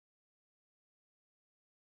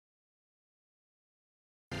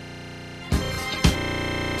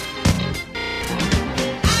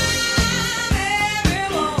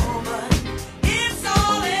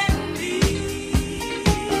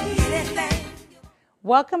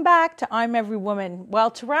Welcome back to I'm Every Woman. Well,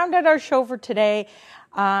 to round out our show for today,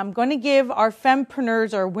 I'm going to give our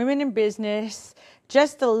fempreneurs, our women in business,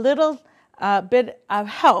 just a little bit of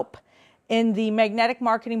help in the Magnetic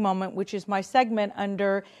Marketing Moment, which is my segment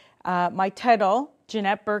under my title,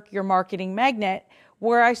 Janette, Burke, Your Marketing Magnet,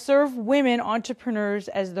 where I serve women entrepreneurs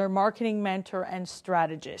as their marketing mentor and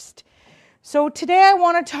strategist. So today I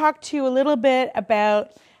want to talk to you a little bit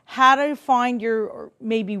about how to find or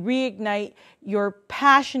maybe reignite your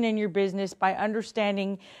passion in your business by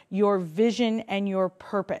understanding your vision and your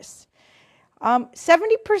purpose.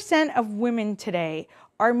 70% of women today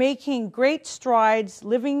are making great strides,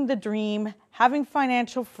 living the dream, having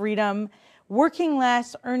financial freedom, working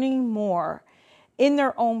less, earning more in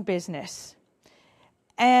their own business.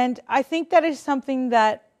 And I think that is something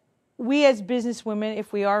that we as businesswomen,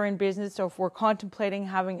 if we are in business or if we're contemplating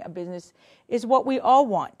having a business, is what we all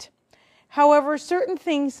want. However, certain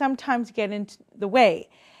things sometimes get in the way.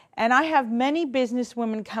 And I have many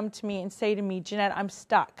businesswomen come to me and say to me, Janette, I'm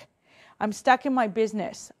stuck. I'm stuck in my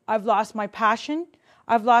business. I've lost my passion.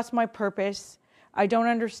 I've lost my purpose. I don't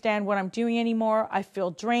understand what I'm doing anymore. I feel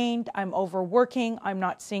drained. I'm overworking. I'm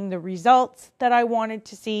not seeing the results that I wanted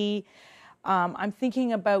to see. I'm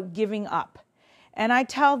thinking about giving up. And I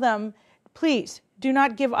tell them, please do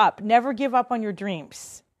not give up. Never give up on your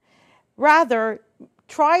dreams. Rather,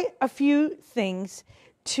 try a few things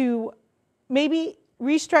to maybe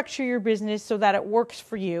restructure your business so that it works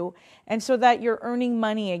for you and so that you're earning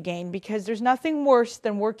money again, because there's nothing worse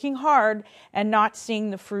than working hard and not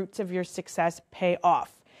seeing the fruits of your success pay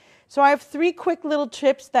off. So I have 3 quick little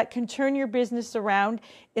tips that can turn your business around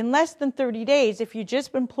in less than 30 days if you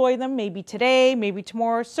just employ them, maybe today, maybe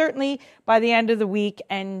tomorrow, certainly by the end of the week.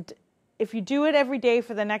 And if you do it every day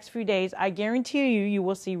for the next few days, I guarantee you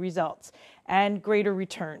will see results and greater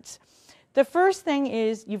returns. The first thing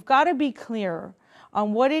is you've got to be clear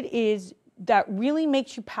on what it is that really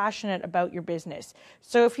makes you passionate about your business.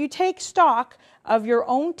 So if you take stock of your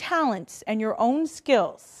own talents and your own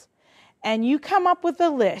skills, and you come up with a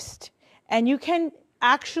list and you can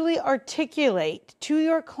actually articulate to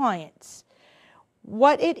your clients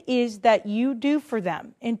what it is that you do for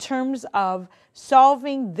them in terms of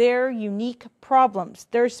solving their unique problems,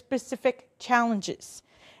 their specific challenges,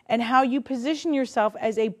 and how you position yourself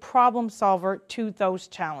as a problem solver to those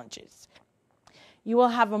challenges, you will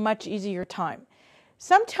have a much easier time.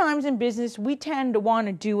 Sometimes in business, we tend to want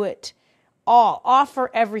to do it all,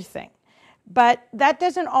 offer everything. But that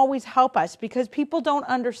doesn't always help us because people don't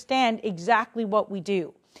understand exactly what we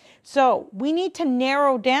do. So we need to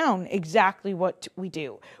narrow down exactly what we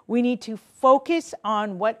do. We need to focus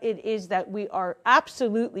on what it is that we are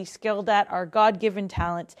absolutely skilled at, our God-given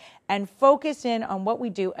talents, and focus in on what we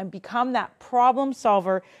do and become that problem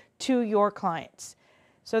solver to your clients.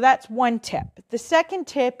 So that's one tip. The second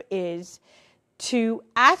tip is to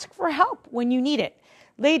ask for help when you need it.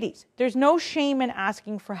 Ladies, there's no shame in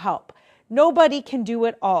asking for help. Nobody can do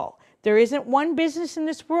it all. There isn't one business in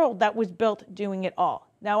this world that was built doing it all.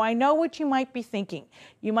 Now, I know what you might be thinking.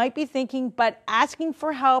 You might be thinking, but asking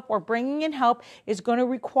for help or bringing in help is going to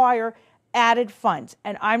require added funds.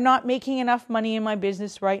 And I'm not making enough money in my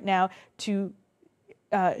business right now to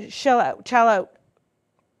shell out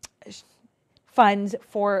funds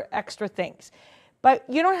for extra things. But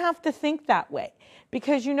you don't have to think that way.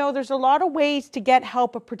 Because there's a lot of ways to get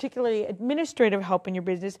help, particularly administrative help in your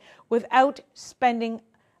business, without spending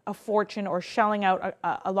a fortune or shelling out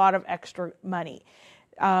a lot of extra money.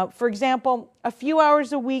 For example, a few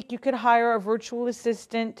hours a week, you could hire a virtual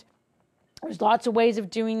assistant. There's lots of ways of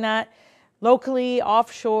doing that, locally,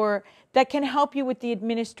 offshore, that can help you with the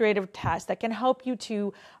administrative tasks, that can help you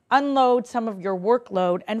to unload some of your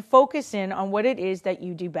workload and focus in on what it is that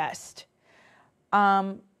you do best.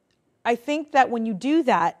 I think that when you do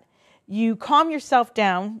that, you calm yourself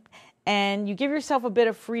down and you give yourself a bit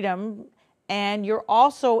of freedom, and you're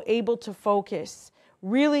also able to focus,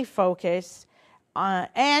 really focus,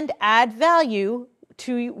 and add value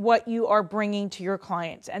to what you are bringing to your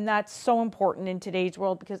clients. And that's so important in today's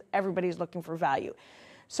world because everybody's looking for value.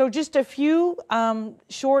 So just a few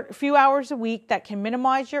hours a week that can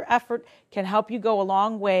minimize your effort can help you go a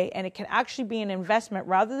long way, and it can actually be an investment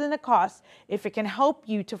rather than a cost if it can help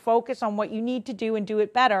you to focus on what you need to do and do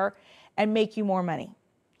it better and make you more money.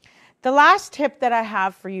 The last tip that I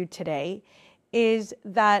have for you today is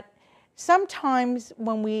that sometimes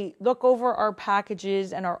when we look over our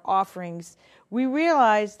packages and our offerings, we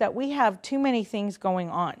realize that we have too many things going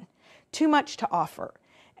on, too much to offer,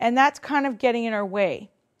 and that's kind of getting in our way.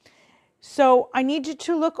 So I need you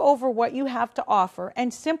to look over what you have to offer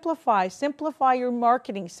and simplify your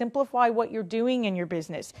marketing, simplify what you're doing in your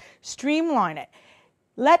business, streamline it.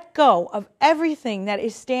 Let go of everything that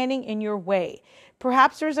is standing in your way.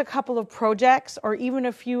 Perhaps there's a couple of projects or even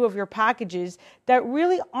a few of your packages that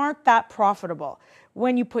really aren't that profitable.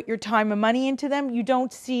 When you put your time and money into them, you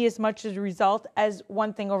don't see as much as a result as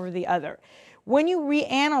one thing over the other. When you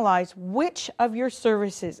reanalyze which of your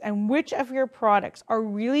services and which of your products are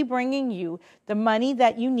really bringing you the money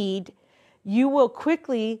that you need, you will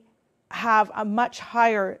quickly have a much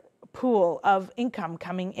higher pool of income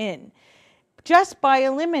coming in, just by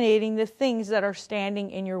eliminating the things that are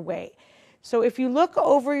standing in your way. So if you look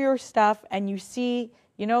over your stuff and you see,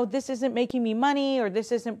 this isn't making me money, or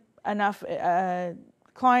this isn't enough,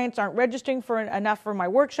 clients aren't registering for enough for my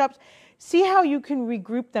workshops, see how you can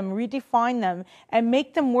regroup them, redefine them, and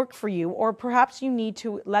make them work for you. Or perhaps you need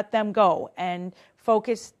to let them go and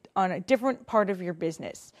focus on a different part of your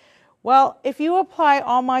business. Well, if you apply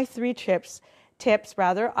all my 3 tips,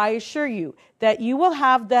 I assure you that you will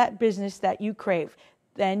have that business that you crave.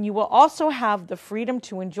 Then you will also have the freedom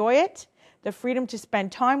to enjoy it, the freedom to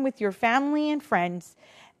spend time with your family and friends,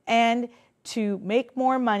 and to make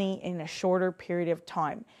more money in a shorter period of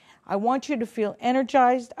time. I want you to feel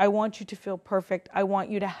energized. I want you to feel perfect. I want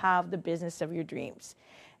you to have the business of your dreams.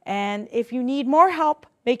 And if you need more help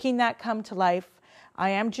making that come to life, I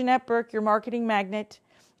am Janette Burke, your marketing magnet.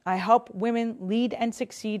 I help women lead and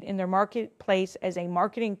succeed in their marketplace as a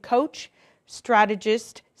marketing coach,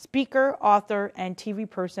 strategist, speaker, author, and TV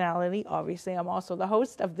personality. Obviously, I'm also the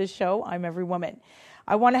host of this show, I'm Every Woman.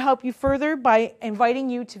 I want to help you further by inviting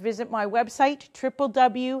you to visit my website,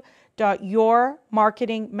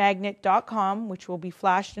 www.yourmarketingmagnet.com, which will be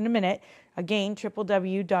flashed in a minute. Again,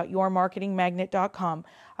 www.yourmarketingmagnet.com.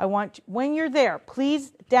 When you're there,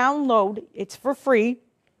 please download, it's for free.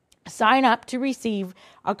 Sign up to receive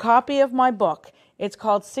a copy of my book. It's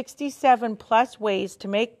called 67 Plus Ways to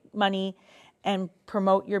Make Money and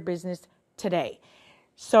Promote Your Business Today.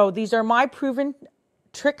 So these are my proven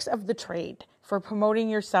tricks of the trade for promoting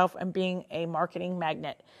yourself and being a marketing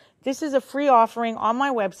magnet. This is a free offering on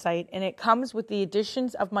my website, and it comes with the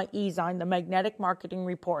additions of my e-zine, the Magnetic Marketing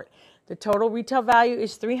Report. The total retail value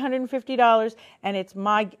is $350, and it's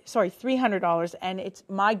 $300, and it's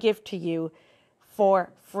my gift to you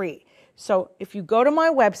for free. So if you go to my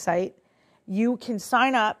website, you can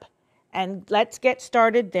sign up and let's get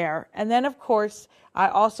started there. And then, of course, I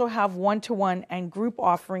also have one-to-one and group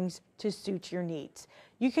offerings to suit your needs.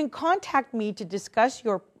 You can contact me to discuss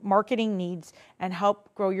your marketing needs and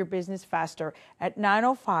help grow your business faster at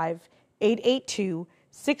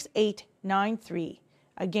 905-882-6893.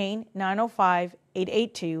 Again,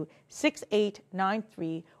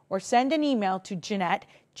 905-882-6893, or send an email to Janette,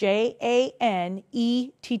 Janette,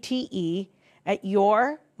 at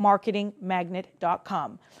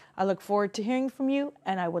yourmarketingmagnet.com. I look forward to hearing from you,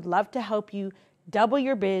 and I would love to help you double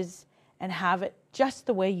your biz and have it just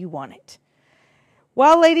the way you want it.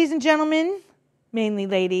 Well, ladies and gentlemen, mainly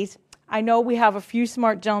ladies, I know we have a few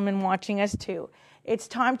smart gentlemen watching us too. It's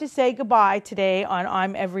time to say goodbye today on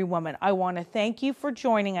I'm Every Woman. I want to thank you for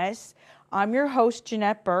joining us. I'm your host,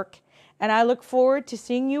 Janette Burke, and I look forward to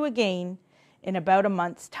seeing you again in about a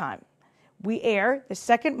month's time. We air the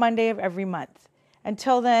second Monday of every month.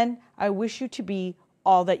 Until then, I wish you to be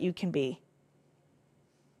all that you can be.